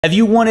Have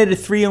you wanted a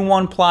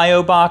 3-in-1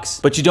 plyo box,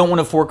 but you don't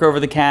want to fork over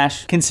the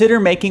cash? Consider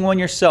making one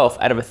yourself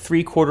out of a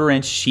 3/4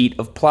 inch sheet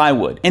of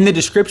plywood. In the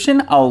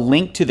description, I'll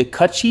link to the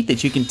cut sheet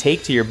that you can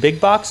take to your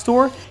big box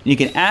store, and you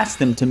can ask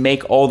them to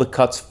make all the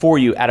cuts for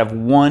you out of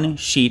one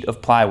sheet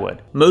of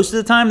plywood. Most of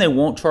the time, they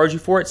won't charge you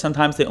for it.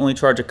 Sometimes they only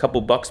charge a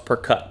couple bucks per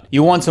cut.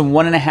 You want some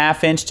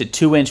 1.5 inch to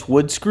 2 inch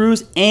wood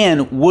screws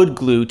and wood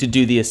glue to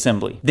do the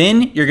assembly.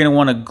 Then you're gonna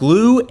wanna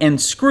glue and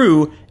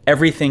screw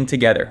everything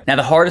together. Now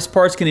the hardest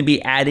part's gonna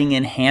be adding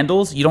in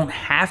handles. You don't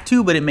have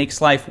to, but it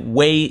makes life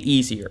way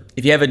easier.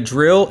 If you have a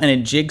drill and a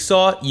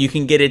jigsaw, you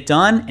can get it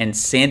done and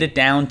sand it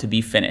down to be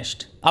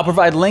finished. I'll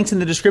provide links in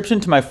the description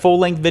to my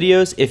full-length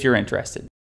videos if you're interested.